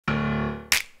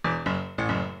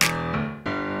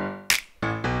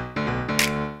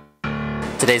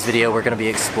Today's video we're going to be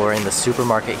exploring the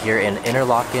supermarket here in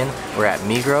Interlaken. We're at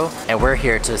Migros and we're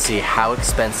here to see how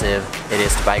expensive it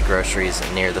is to buy groceries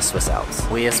near the Swiss Alps.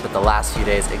 We have spent the last few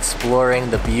days exploring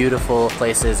the beautiful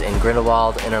places in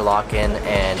Grindelwald, Interlaken,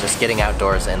 and just getting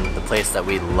outdoors and the place that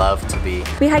we love to be.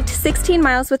 We hiked 16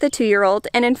 miles with a 2-year-old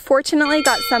and unfortunately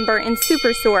got sunburned and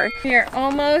super sore. We are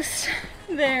almost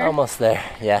there. Almost there,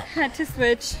 yeah. Had to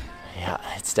switch. Yeah,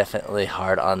 it's definitely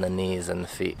hard on the knees and the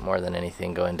feet more than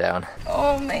anything going down.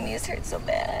 Oh, my knees hurt so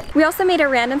bad. We also made a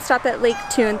random stop at Lake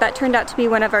Thun that turned out to be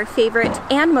one of our favorite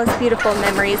and most beautiful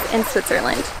memories in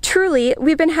Switzerland. Truly,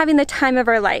 we've been having the time of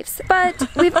our lives, but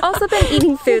we've also been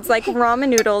eating foods like ramen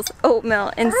noodles,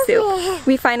 oatmeal, and soup.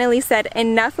 We finally said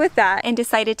enough with that and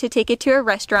decided to take it to a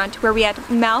restaurant where we had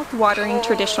mouth-watering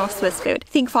traditional Swiss food.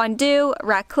 Think fondue,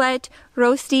 raclette,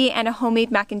 roasty, and a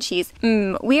homemade mac and cheese.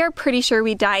 We are pretty sure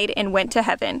we died and went to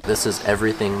heaven. This is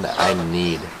everything that I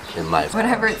need in life.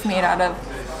 Whatever it's made out of.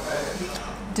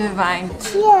 Divine.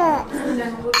 Yeah.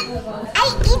 I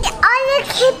eat all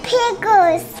the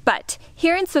pickles. But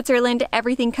here in Switzerland,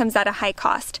 everything comes at a high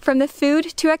cost. From the food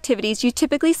to activities, you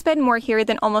typically spend more here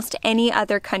than almost any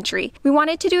other country. We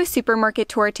wanted to do a supermarket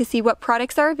tour to see what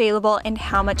products are available and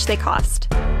how much they cost.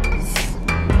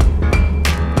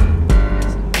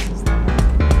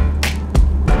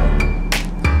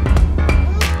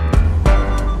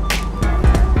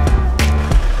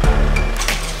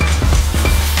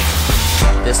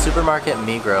 This supermarket,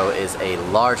 Migros, is a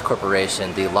large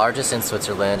corporation, the largest in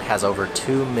Switzerland, has over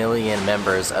 2 million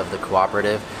members of the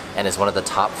cooperative, and is one of the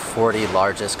top 40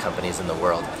 largest companies in the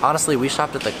world. Honestly, we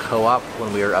shopped at the co-op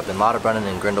when we were up in Lauterbrunnen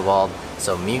and Grindelwald,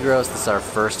 so Migros, this is our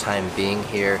first time being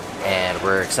here, and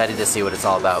we're excited to see what it's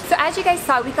all about. So as you guys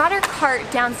saw, we got our cart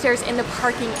downstairs in the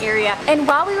parking area, and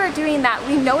while we were doing that,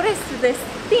 we noticed this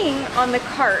thing on the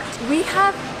cart. We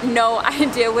have no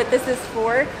idea what this is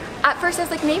for. At first I was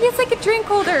like, maybe it's like a drink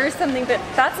holder or something, but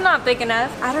that's not big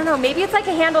enough. I don't know, maybe it's like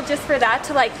a handle just for that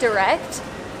to like direct.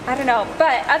 I don't know,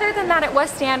 but other than that it was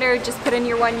standard, just put in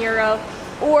your €1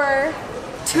 or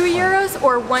 €2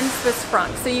 or 1 Swiss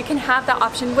franc. So you can have that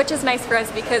option, which is nice for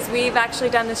us because we've actually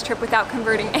done this trip without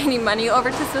converting any money over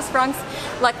to Swiss francs.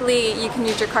 Luckily, you can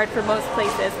use your card for most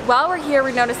places. While we're here,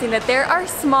 we're noticing that there are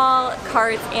small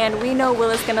carts and we know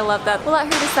Willa's gonna love that. We'll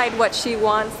let her decide what she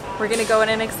wants. We're gonna go in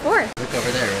and explore. Look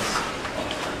over there, Riz.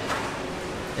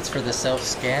 It's for the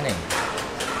self-scanning.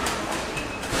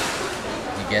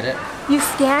 You get it? You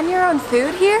scan your own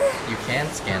food here? You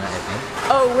can scan it, I think.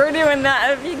 Oh, we're doing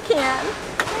that if you can.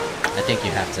 I think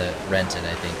you have to rent it,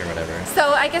 I think, or whatever. So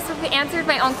I guess we answered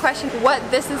my own question, what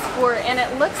this is for, and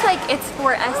it looks like it's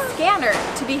for a scanner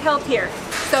to be held here.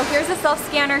 So here's a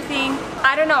self-scanner thing.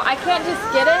 I don't know, I can't just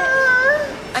get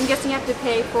it. I'm guessing you have to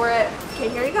pay for it. Okay,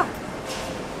 here you go.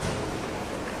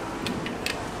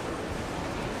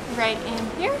 Right in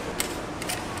here.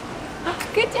 Oh,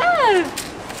 good job!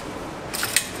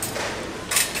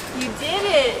 You did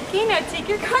it! Okay, now take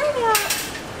your card out.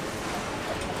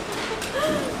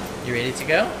 You ready to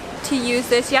go? To use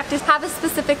this, you have to have a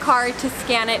specific card to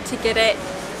scan it to get it.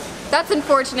 That's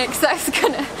unfortunate because I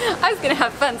was gonna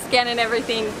have fun scanning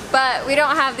everything, but we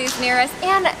don't have these near us.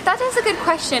 And that is a good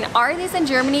question. Are these in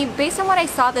Germany? Based on what I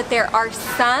saw, that there are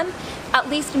some, at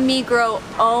least Migros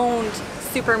owned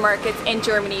supermarkets in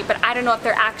Germany, but I don't know if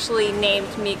they're actually named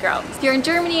Migros. If you're in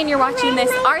Germany and you're watching this,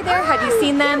 are there? Have you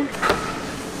seen them?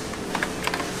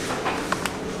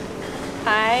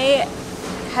 I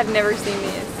have never seen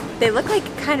these. They look like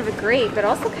kind of a grape, but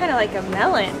also kind of like a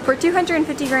melon. For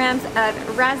 250 grams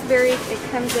of raspberries, it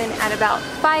comes in at about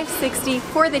 $5.60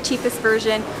 for the cheapest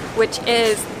version, which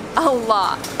is a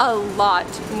lot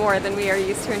more than we are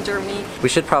used to in Germany. We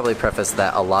should probably preface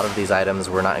that a lot of these items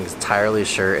we're not entirely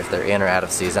sure if they're in or out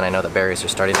of season. I know that berries are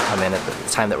starting to come in at the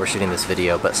time that we're shooting this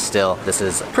video, but still, this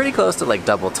is pretty close to like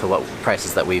double to what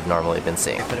prices that we've normally been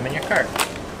seeing. Put them in your cart.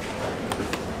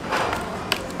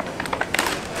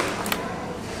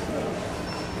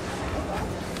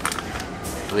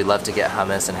 We love to get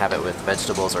hummus and have it with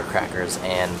vegetables or crackers,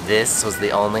 and this was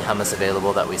the only hummus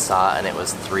available that we saw, and it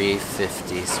was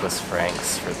 350 Swiss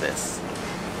francs for this.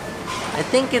 I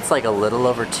think it's like a little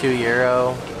over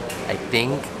 €2, I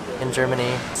think, in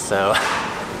Germany, so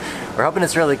we're hoping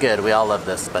it's really good. We all love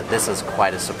this, but this was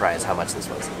quite a surprise how much this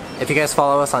was. If you guys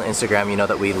follow us on Instagram, you know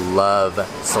that we love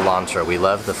cilantro. We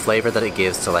love the flavor that it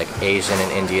gives to like Asian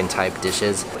and Indian type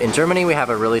dishes. In Germany, we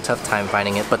have a really tough time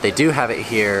finding it, but they do have it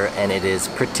here, and it is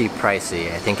pretty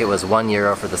pricey. I think it was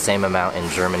 €1 for the same amount in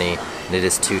Germany, and it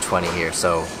is $2.20 here,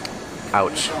 so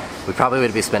ouch. We probably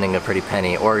would be spending a pretty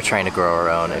penny or trying to grow our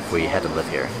own if we had to live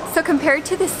here. So compared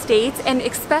to the States, and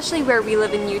especially where we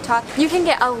live in Utah, you can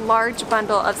get a large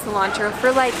bundle of cilantro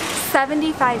for like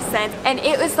 75 cents, and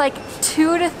it was like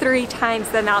 2 to 3 times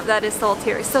the amount that is sold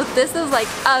here. So this is like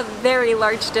a very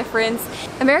large difference.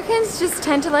 Americans just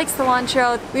tend to like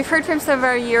cilantro. We've heard from some of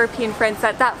our European friends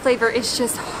that that flavor is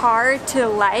just hard to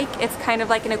like. It's kind of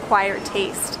like an acquired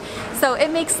taste. So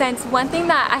it makes sense. One thing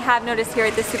that I have noticed here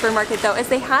at the supermarket though is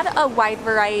they had a wide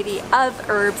variety of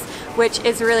herbs, which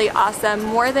is really awesome,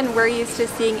 more than we're used to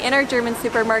seeing in our German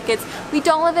supermarkets. We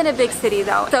don't live in a big city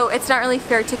though, so it's not really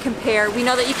fair to compare. We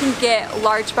know that you can get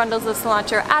large bundles of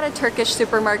cilantro at a Turkish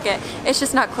supermarket. It's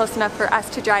just not close enough for us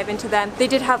to drive into them. They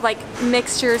did have like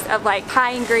mixtures of like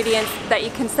high ingredients that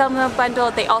you can sell in a bundle.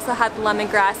 They also had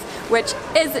lemongrass, which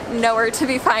is nowhere to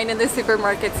be found in the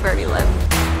supermarkets where we live.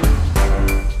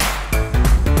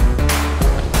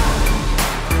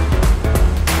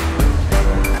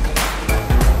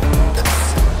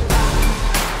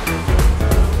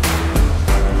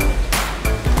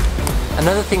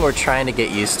 Another thing we're trying to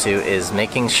get used to is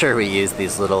making sure we use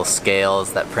these little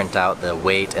scales that print out the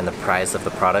weight and the price of the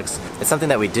products. It's something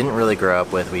that we didn't really grow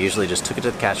up with. We usually just took it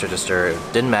to the cash register. It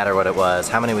didn't matter what it was,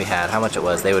 how many we had, how much it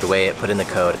was. They would weigh it, put in the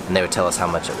code, and they would tell us how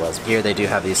much it was. Here they do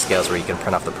have these scales where you can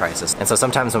print off the prices. And so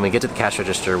sometimes when we get to the cash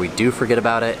register, we do forget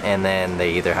about it, and then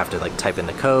they either have to like type in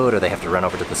the code or they have to run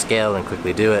over to the scale and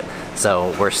quickly do it.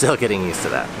 So we're still getting used to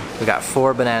that. We got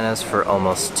 4 bananas for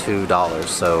almost $2,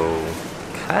 so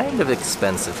kind of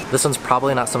expensive. This one's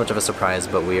probably not so much of a surprise,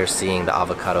 but we are seeing the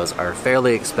avocados are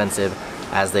fairly expensive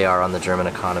as they are on the German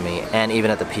economy and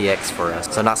even at the PX for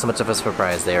us. So not so much of a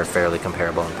surprise, they are fairly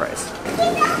comparable in price.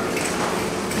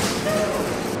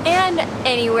 And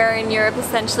anywhere in Europe,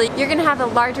 essentially, you're gonna have a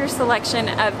larger selection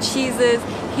of cheeses.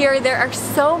 Here, there are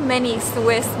so many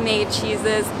Swiss-made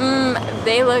cheeses.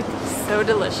 They look so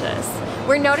delicious.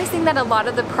 We're noticing that a lot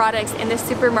of the products in the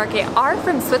supermarket are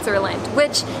from Switzerland,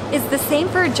 which is the same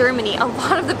for Germany. A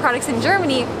lot of the products in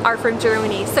Germany are from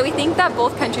Germany. So we think that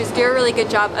both countries do a really good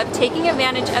job of taking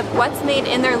advantage of what's made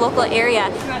in their local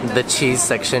area. The cheese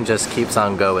section just keeps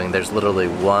on going. There's literally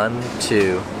 1,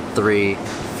 2, 3,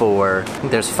 4.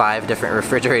 There's 5 different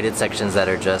refrigerated sections that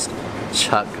are just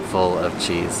chock full of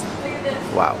cheese.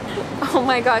 Wow. Oh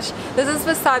my gosh, this is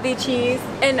wasabi cheese,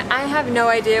 and I have no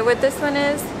idea what this one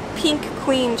is. Pink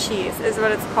Queen cheese is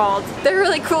what it's called. They're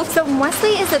really cool. So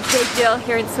muesli is a big deal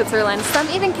here in Switzerland. Some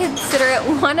even consider it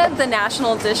one of the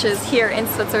national dishes here in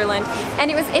Switzerland.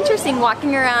 And it was interesting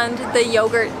walking around the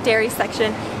yogurt dairy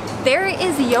section. There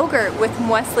is yogurt with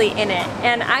muesli in it,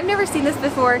 and I've never seen this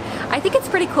before. I think it's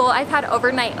pretty cool. I've had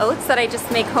overnight oats that I just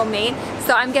make homemade,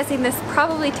 so I'm guessing this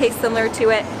probably tastes similar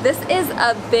to it. This is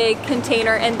a big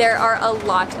container, and there are a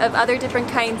lot of other different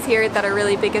kinds here that are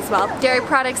really big as well. Dairy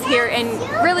products here and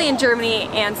really in Germany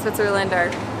and Switzerland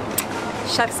are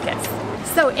chef's kiss.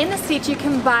 So in the States you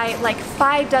can buy like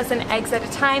 5 dozen eggs at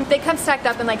a time. They come stacked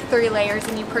up in like 3 layers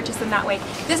and you purchase them that way.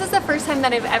 This is the first time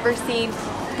that I've ever seen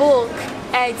bulk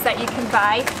eggs that you can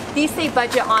buy. These say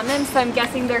budget on them, so I'm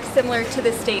guessing they're similar to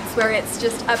the States where it's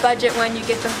just a budget one, you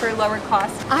get them for lower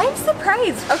cost. I'm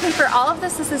surprised. Okay, for all of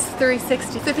this is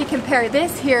 $3.60. So if you compare,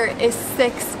 this here is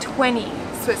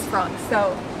 $6.20 Swiss francs.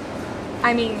 So,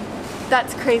 I mean,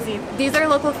 that's crazy. These are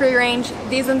local free range,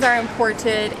 these ones are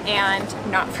imported and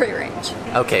not free range.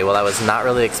 Okay, well I was not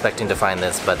really expecting to find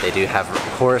this, but they do have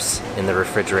horse in the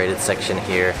refrigerated section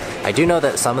here. I do know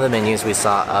that some of the menus we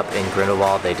saw up in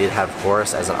Grindelwald, they did have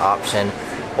horse as an option,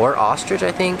 or ostrich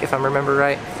I think, if I remember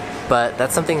right. But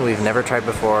that's something we've never tried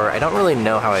before. I don't really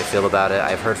know how I feel about it.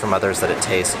 I've heard from others that it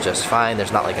tastes just fine.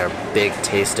 There's not like a big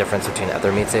taste difference between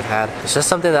other meats they've had. It's just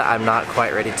something that I'm not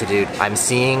quite ready to do. I'm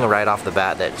seeing right off the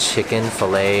bat that chicken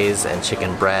fillets and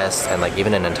chicken breasts and like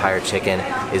even an entire chicken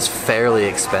is fairly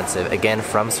expensive. Again,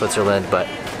 from Switzerland, but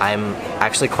I'm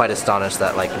actually quite astonished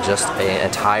that like just an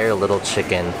entire little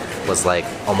chicken was like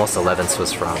almost 11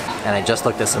 Swiss francs. And I just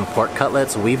looked at some pork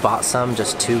cutlets. We bought some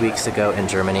just 2 weeks ago in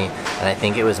Germany, and I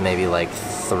think it was maybe like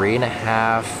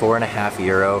 3.5, 4.5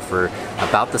 euro for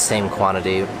about the same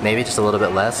quantity, maybe just a little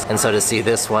bit less. And so to see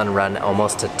this one run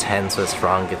almost to 10 Swiss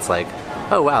francs, it's like,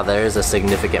 oh wow, there is a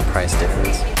significant price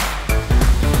difference.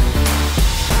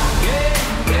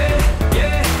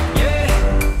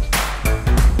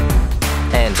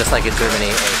 And just like in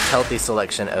Germany, a healthy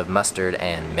selection of mustard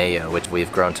and mayo, which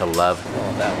we've grown to love.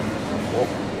 Oh, that one.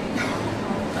 Whoa.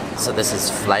 So this is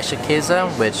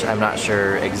Fleischkäse, which I'm not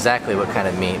sure exactly what kind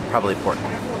of meat, probably pork.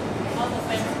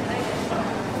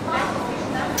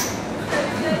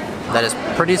 That is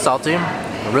pretty salty.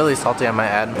 Really salty, I might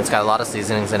add. It's got a lot of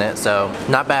seasonings in it, so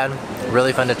not bad.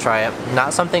 Really fun to try it.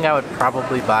 Not something I would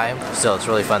probably buy. Still, it's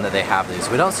really fun that they have these.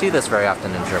 We don't see this very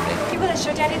often in Germany. You want to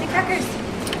show Daddy the crackers?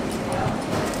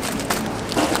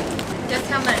 Guess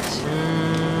how much?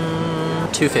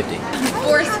 $2.50.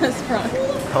 4 Swiss francs.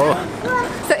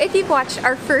 Oh. So if you've watched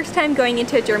our first time going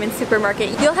into a German supermarket,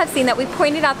 you'll have seen that we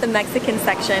pointed out the Mexican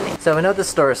section. So we know the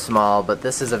store is small, but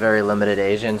this is a very limited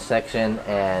Asian section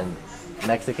and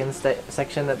Mexican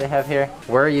section that they have here.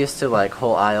 We're used to like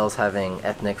whole aisles having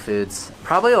ethnic foods.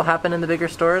 Probably will happen in the bigger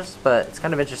stores, but it's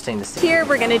kind of interesting to see. Here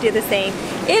we're gonna do the same.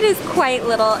 It is quite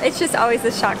little. It's just always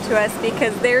a shock to us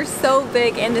because they're so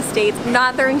big in the States,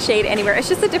 not throwing shade anywhere. It's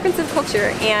just a difference in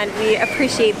culture and we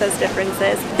appreciate those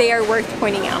differences. They are worth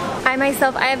pointing out. I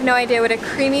myself, I have no idea what a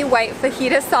creamy white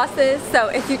fajita sauce is, so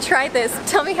if you try this,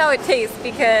 tell me how it tastes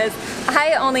because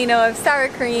I only know of sour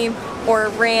cream or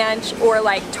ranch or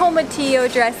like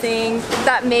tomatillo dressing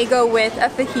that may go with a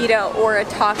fajita or a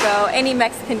taco, any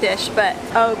Mexican dish, but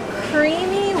a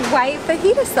creamy white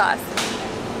fajita sauce.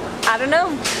 I don't know.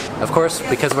 Of course,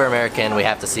 because we're American, we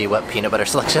have to see what peanut butter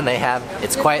selection they have.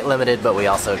 It's quite limited, but we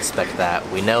also expect that.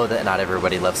 We know that not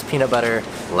everybody loves peanut butter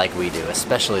like we do,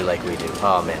 especially like we do.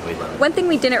 Oh man, we love it. One thing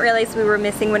we didn't realize we were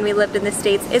missing when we lived in the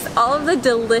States is all of the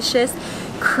delicious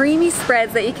creamy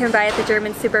spreads that you can buy at the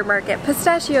German supermarket.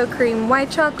 Pistachio cream,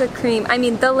 white chocolate cream, I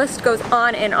mean the list goes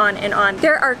on and on and on.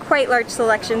 There are quite large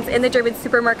selections in the German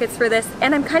supermarkets for this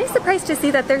and I'm kind of surprised to see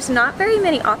that there's not very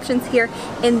many options here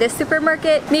in this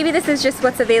supermarket. Maybe this is just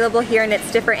what's available here and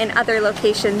it's different in other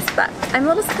locations, but I'm a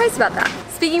little surprised about that.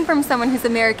 Speaking from someone who's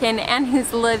American and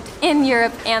who's lived in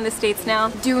Europe and the States now,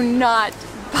 do not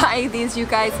buy these, you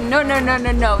guys. No, no, no,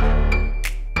 no, no.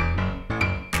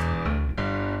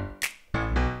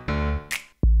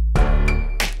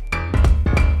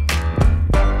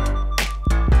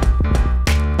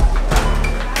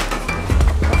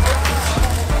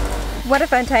 What a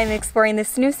fun time exploring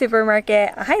this new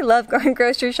supermarket. I love going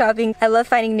grocery shopping. I love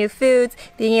finding new foods,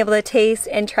 being able to taste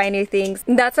and try new things.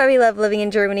 That's why we love living in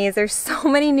Germany, is there's so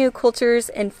many new cultures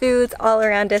and foods all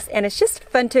around us and it's just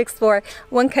fun to explore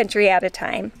one country at a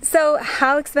time. So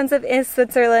how expensive is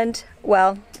Switzerland?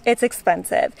 Well, it's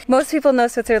expensive. Most people know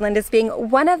Switzerland as being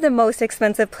one of the most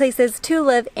expensive places to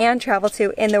live and travel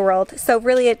to in the world. So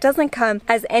really it doesn't come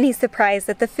as any surprise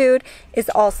that the food is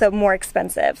also more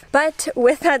expensive. But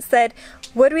with that said,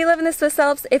 would we live in the Swiss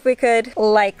Alps if we could?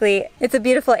 Likely. It's a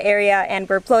beautiful area and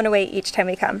we're blown away each time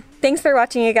we come. Thanks for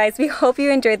watching, you guys. We hope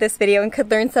you enjoyed this video and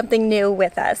could learn something new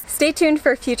with us. Stay tuned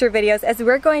for future videos as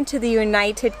we're going to the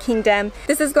United Kingdom.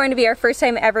 This is going to be our first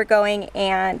time ever going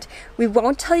and we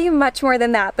won't tell you much more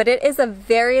than that, but it is a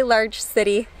very large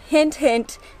city. Hint,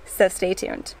 hint. So stay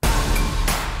tuned.